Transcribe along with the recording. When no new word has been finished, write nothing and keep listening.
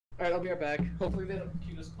Alright, I'll be right back. Hopefully they don't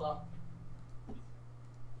cue us clap.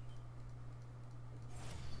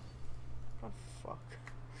 Oh, fuck.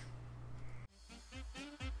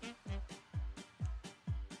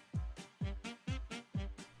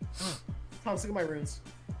 Tom, look at my runes.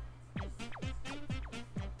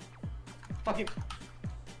 Fucking.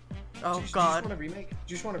 Oh, do you God. just want a remake? Do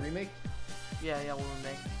you just want a remake? Yeah, we'll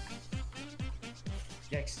remake.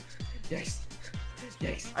 Yikes. Yikes.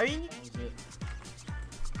 Yikes. I mean, That was it.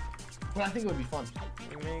 But I think it would be fun.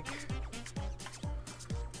 remake.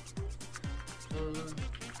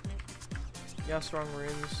 Yeah, strong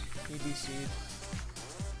runes. EDC'd.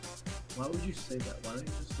 Why would you say that? Why don't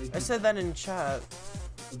you just say I said that in chat.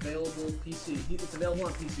 available PC? It's available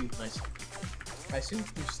on PC. Nice. I assume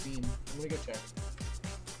through Steam. I'm gonna go check.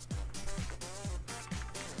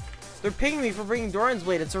 They're paying me for bringing Doran's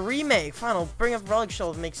Blade. It's a remake. Fine, I'll bring up Relic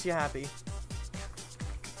Shell if it makes you happy.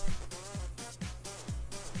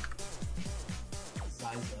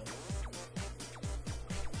 Zyza.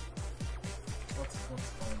 Let's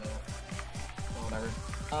find out. Oh, whatever.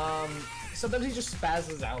 Sometimes he just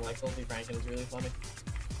spazzes out like Filthy Frank and it's really funny.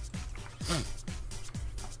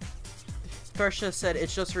 Farsha said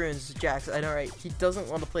it's just runes, Jax. I know, right? He doesn't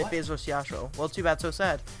want to play What? Phase vs Yashro. Well, too bad, so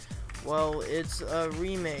sad. Well, it's a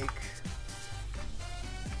remake.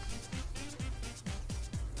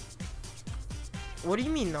 What do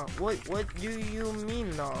you mean no? What do you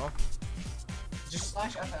mean no? Just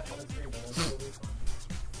slash FF on the screen, man. That's totally fun.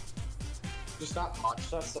 Just stop hot.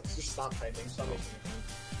 Just stop typing. Stop making it fun.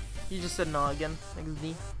 You just said no again.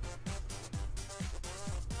 XD.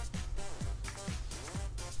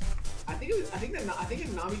 I think that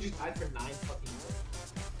Nami just died for 9 fucking years.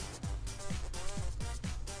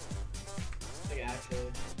 Like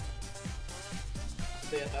actually.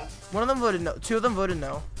 CFF? One of them voted no. Two of them voted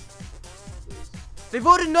no. Please. They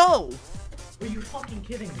voted no! Are you fucking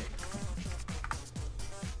kidding me?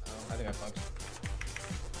 I think I fucked.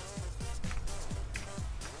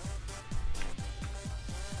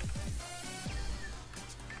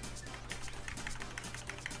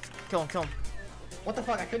 Kill him, kill him. What the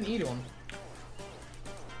fuck? I couldn't eat him.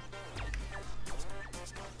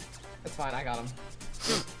 That's fine, I got him.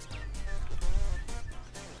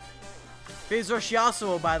 Phase vs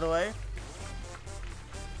Yasuo, by the way.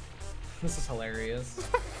 This is hilarious.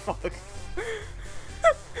 Fuck.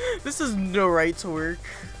 This has no right to work.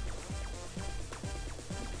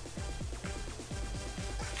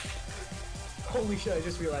 Holy shit, I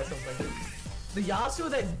just realized something. The Yasuo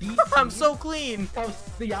that DC'd... I'm so clean.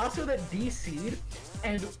 The Yasuo that DC'd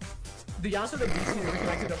and the Yasuo that DC'd and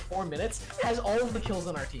reconnected at 4 minutes has all of the kills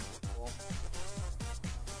on our team.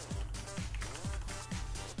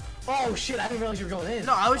 Oh shit, I didn't realize you were going in.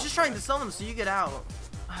 No, I was just trying to sell them so you get out.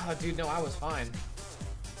 Oh dude, no, I was fine.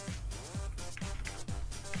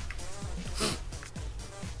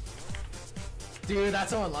 Dude,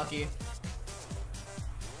 that's so unlucky.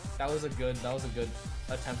 That was a good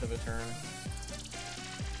attempt of a turn.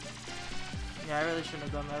 Yeah, I really shouldn't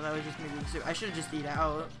have done that. That was just me being stupid. I should have just eat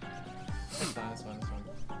out. It's fine, it's fine, it's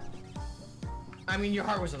fine. I mean, your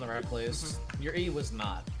heart was in the right place. Your E was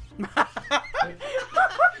not. Oh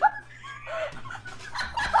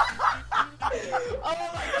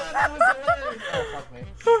my god, that was hilarious! Oh, fuck me.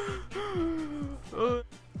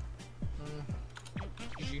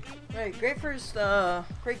 GG. Right, great first,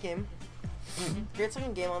 great game. Great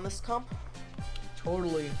second game on this comp.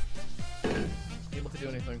 Totally able to do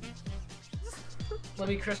anything. Let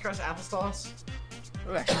me crisscross applesauce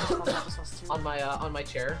Oh, actually, crisscross applesauce too. on my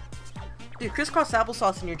chair. Dude, crisscross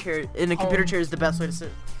applesauce in your chair, in a computer chair, is the best way to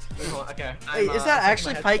sit. Wait, hold on, okay. Hey, is that I'm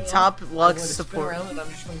actually taking my Pike headphones off. Top I'm Lux going to spin support? around and I'm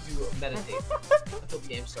just going to meditate until the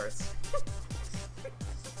game starts.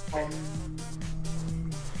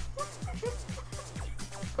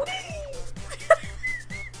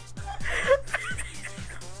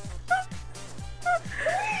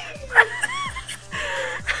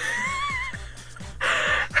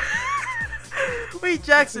 Wait,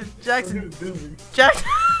 Jackson. Get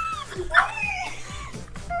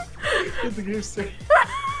the game started.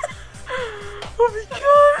 Oh my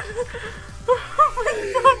god! Oh my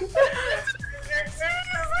god!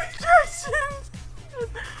 Jackson!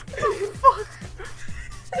 Oh, fuck!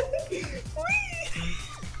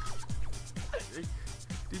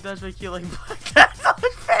 Dude, that's make you like black cats on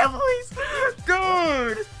families!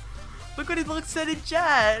 Dude! Look what he looks at in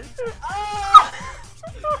chat!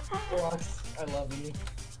 Rox, I love you.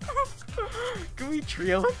 Can we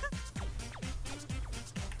trio it?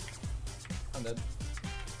 I'm dead.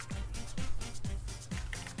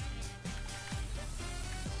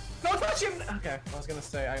 Don't touch him! Okay, I was gonna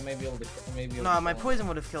say I may be able to. Nah, my poison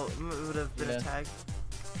would have killed. Would have been Yeah. a tag.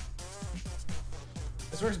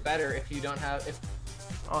 This works better if you don't have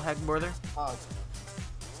Oh heck, brother.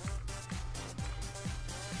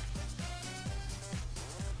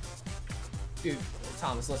 Dude,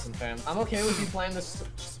 Thomas, listen, fam. I'm okay with you playing this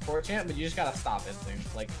support champ, but you just gotta stop it, dude.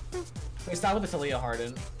 Like, we stop with the Talia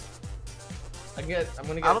Harden. I'm gonna get.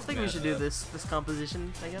 I don't think we should do this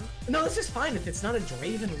composition again. No, this is fine if it's not a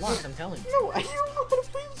Draven luck. I'm telling you. No, I don't know how to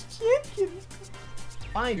play this champion.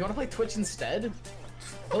 Fine. You wanna play Twitch instead?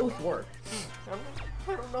 Both work.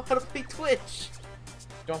 I don't know how to play Twitch.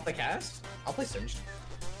 You wanna play Cast? I'll play Singed.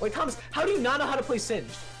 Wait, Thomas, how do you not know how to play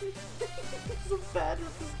Singed? I'm so bad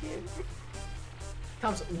with this game.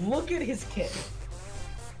 Thomas, look at his kit.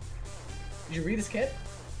 Did you read his kit?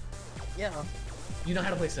 Yeah. You know how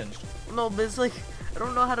to play Singed. No, but it's like, I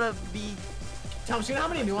don't know how to be... Thomas, you know how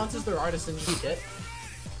many nuances there are to Singed kit?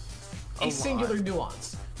 A singular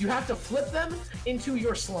nuance. You have to flip them into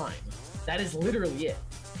your slime. That is literally it.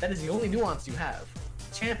 That is the only nuance you have.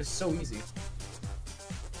 Champ is so easy.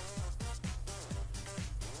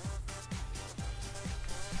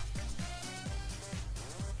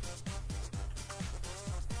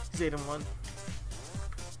 He's 8-1.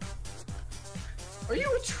 Are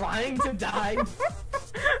you trying to die?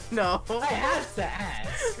 No. I have to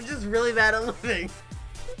ask. I'm just really bad at living.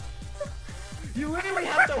 You literally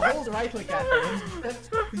have to hold right click at them.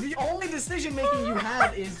 The only decision making you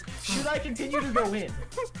have is, should I continue to go in?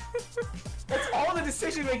 That's all the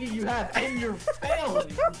decision making you have, and you're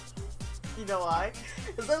failing. You know why?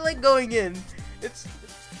 It's not like going in. It's...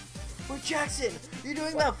 Oh, Jackson, you're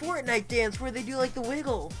doing that Fortnite dance where they do like the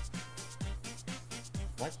wiggle.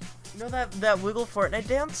 What? You know that wiggle Fortnite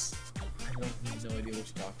dance? I have no idea what you're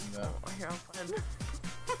talking about. Oh, here, I'll find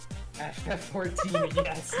F14,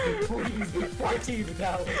 yes. Please, 14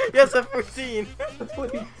 now. Yes, F14.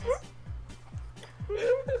 Please.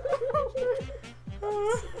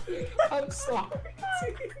 I'm sorry.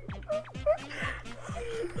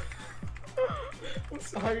 I'm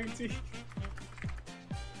sorry, T.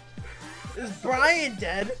 Is Brian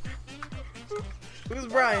dead? Who's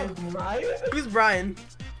Brian? Brian? Who's Brian?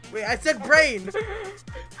 Wait, I said brain!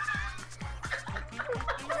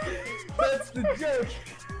 That's the joke!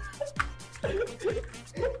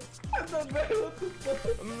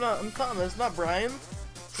 I'm Thomas, not Brian.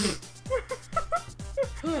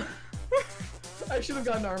 I should have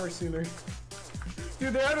gotten armor sooner.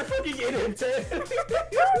 Dude, they're on a fucking idiot.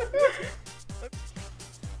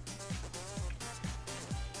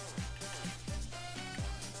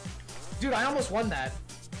 Dude, I almost won that.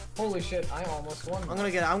 Holy shit, I almost won that. I'm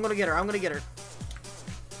gonna get her, I'm gonna get her.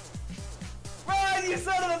 Run, you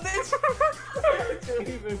son of a bitch!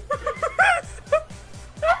 David.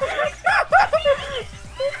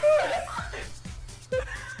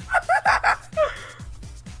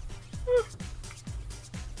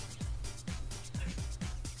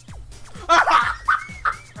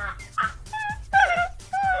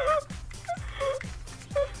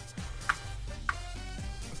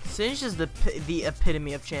 Singe is the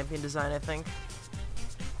epitome of champion design, I think.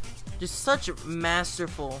 Just such a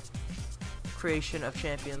masterful creation of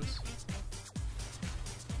champions.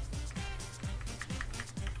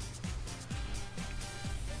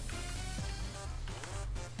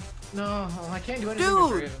 No, I can't do anything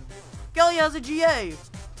Dude! to Draven. Kelly has a GA!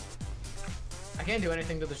 I can't do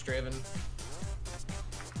anything to this Draven.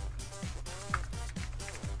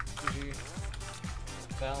 GG.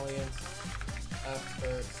 Valiant.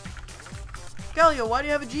 Effort. Galio, why do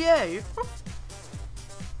you have a GA?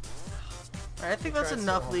 Alright, I think that's tried so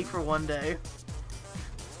enough hard. League for one day.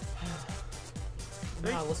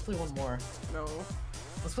 Nah, let's play one more. No.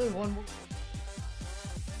 Let's play one more.